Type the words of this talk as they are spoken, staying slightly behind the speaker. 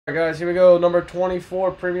Alright guys, here we go. Number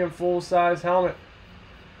 24, premium full-size helmet.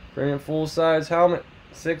 Premium full-size helmet.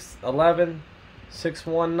 611,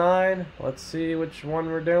 619. Let's see which one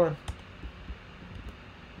we're doing.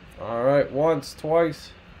 Alright, once,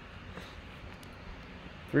 twice,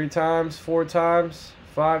 3 times, 4 times,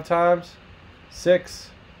 5 times, 6.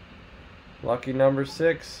 Lucky number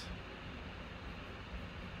 6.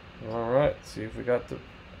 Alright, see if we got the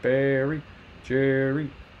Jerry.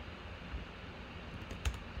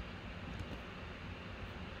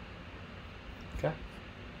 Okay.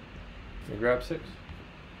 You grab 6.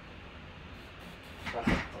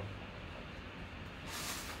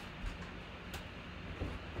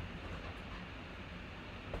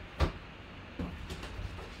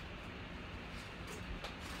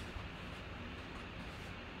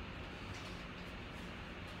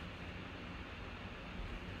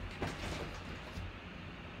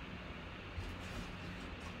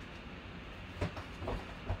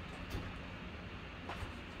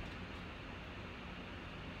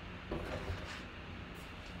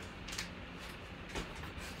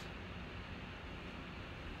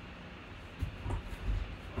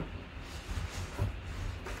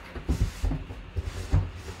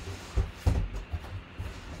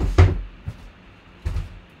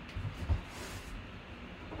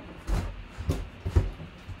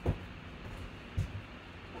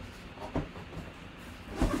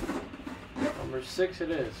 Number 6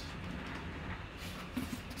 it is.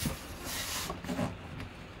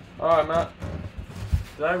 Alright, Matt.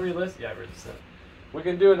 Did I relist? Yeah, I relisted it. We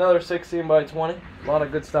can do another 16 by 20. A lot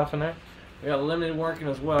of good stuff in there. We got limited working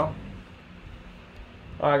as well.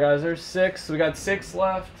 Alright, guys, there's 6. We got 6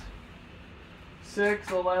 left. 6,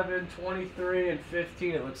 11, 23, and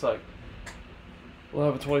 15, it looks like.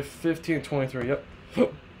 11, 20, 15, and 23, yep.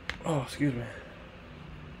 Oh, excuse me.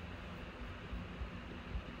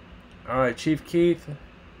 Alright, Chief Keith,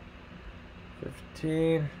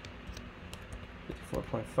 15,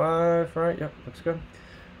 54.5, right, yep, looks good.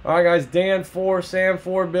 Alright guys, Dan 4, Sam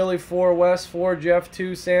 4, Billy 4, Wes 4, Jeff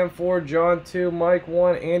 2, Sam 4, John 2, Mike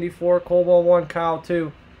 1, Andy 4, Cobalt 1, Kyle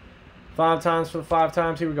 2. 5 times for the 5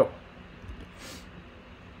 times, here we go.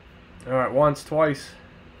 Alright, once, twice.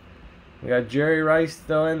 We got Jerry Rice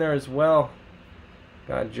though in there as well.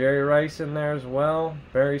 Got Jerry Rice in there as well.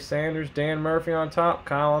 Barry Sanders, Dan Murphy on top,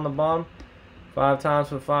 Kyle on the bottom. 5 times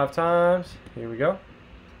for the 5 times. Here we go.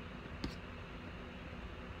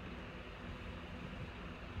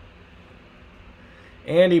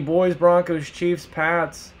 Andy, Boys, Broncos, Chiefs,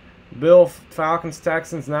 Pats. Bill, Falcons,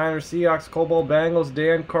 Texans, Niners, Seahawks, Cobalt, Bengals.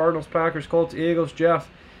 Dan, Cardinals, Packers, Colts, Eagles. Jeff,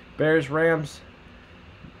 Bears, Rams.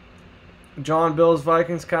 John, Bills,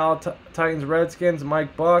 Vikings. Kyle, Titans, Redskins.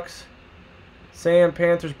 Mike, Bucks. Sam,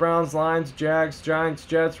 Panthers, Browns, Lions, Jags, Giants,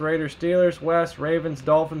 Jets, Raiders, Steelers. West, Ravens,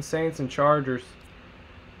 Dolphins, Saints, and Chargers.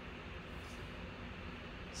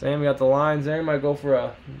 Sam, we got the Lions there. Might go for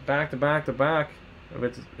a back-to-back-to-back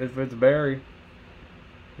if it's Barry.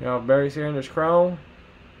 You know, Barry's here and there's Chrome.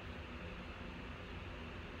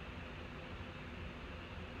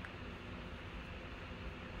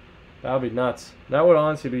 That would be nuts. That would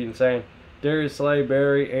honestly be insane. Darius Slay,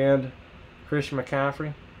 Barry, and Christian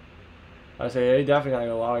McCaffrey. I say they definitely gotta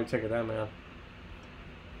get a lottery ticket then, man.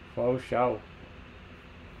 Faux show.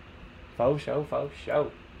 Faux show, faux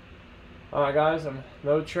show. Alright guys,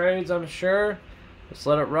 no trades I'm sure. Let's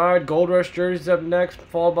let it ride. Gold Rush jerseys up next,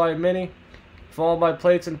 followed by mini, followed by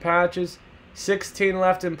plates and patches. 16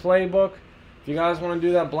 left in playbook. If you guys want to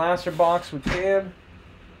do that blaster box with Cam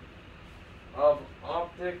of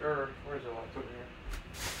Optic, or where's it? Over here.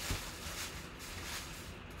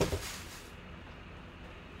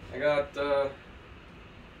 I got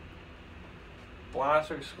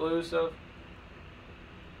blaster exclusive.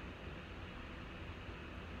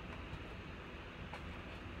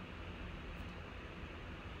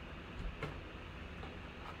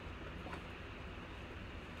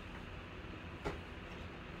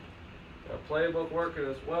 Got playbook working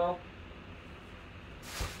as well.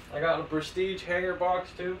 I got a Prestige hanger box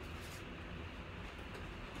too.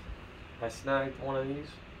 I snagged one of these.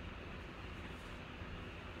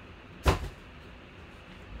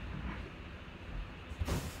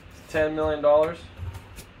 It's $10 million.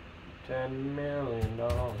 $10 million.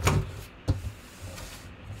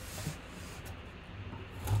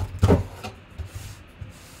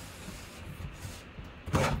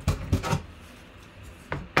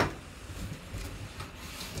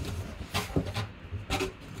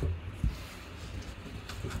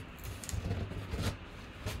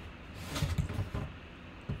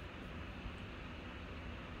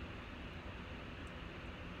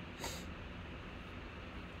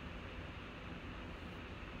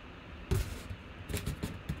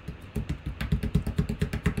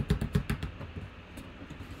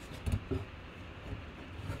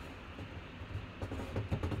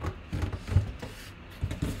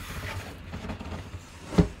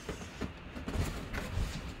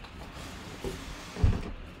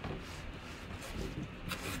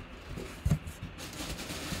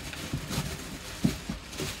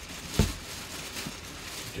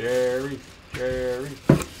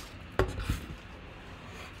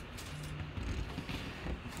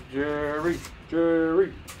 Jerry,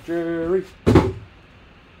 Jerry, Jerry.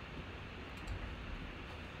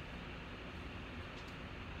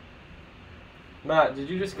 Matt, did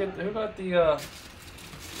you just get, who got the,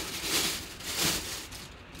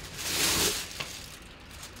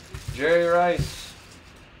 Jerry Rice.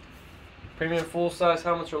 Premium full-size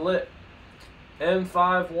helmets are lit.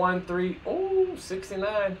 M513, oh,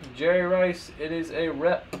 69. Jerry Rice, it is a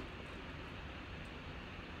rep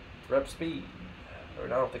speed. Or I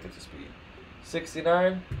don't think it's a speed.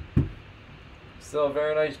 69. Still a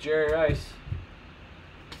very nice Jerry Rice.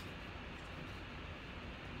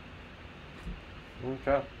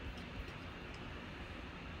 Okay.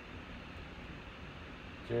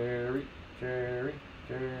 Jerry, Jerry,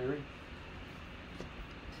 Jerry.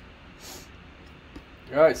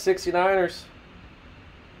 Alright, 69ers.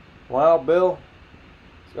 Wow, Bill.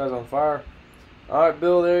 This guy's on fire. Alright,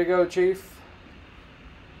 Bill, there you go, Chief.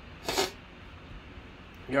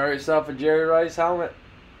 You got yourself a Jerry Rice helmet.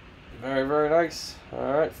 Very, very nice.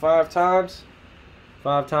 Alright, 5 times.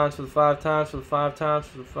 5 times for the 5 times for the 5 times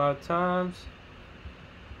for the 5 times.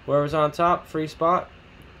 Whoever's on top, free spot.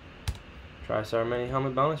 TriStar Mini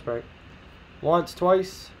helmet bonus break. Once,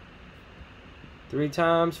 twice. 3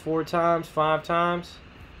 times, 4 times, 5 times.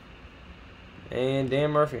 And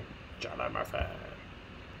Dan Murphy. John Murphy.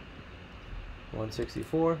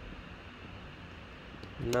 164.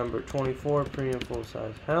 Number 24, premium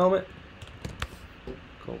full-size helmet.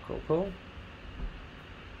 Cool, cool, cool.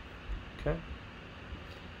 Okay.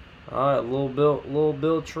 Alright, little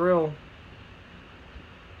Bill Trill.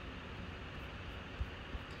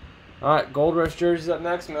 Alright, Gold Rush jerseys up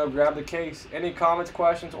next. I'm going to grab the case. Any comments,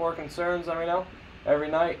 questions, or concerns, let me know. Every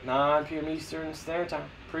night, 9 p.m. Eastern Standard Time.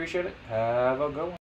 Appreciate it. Have a good one.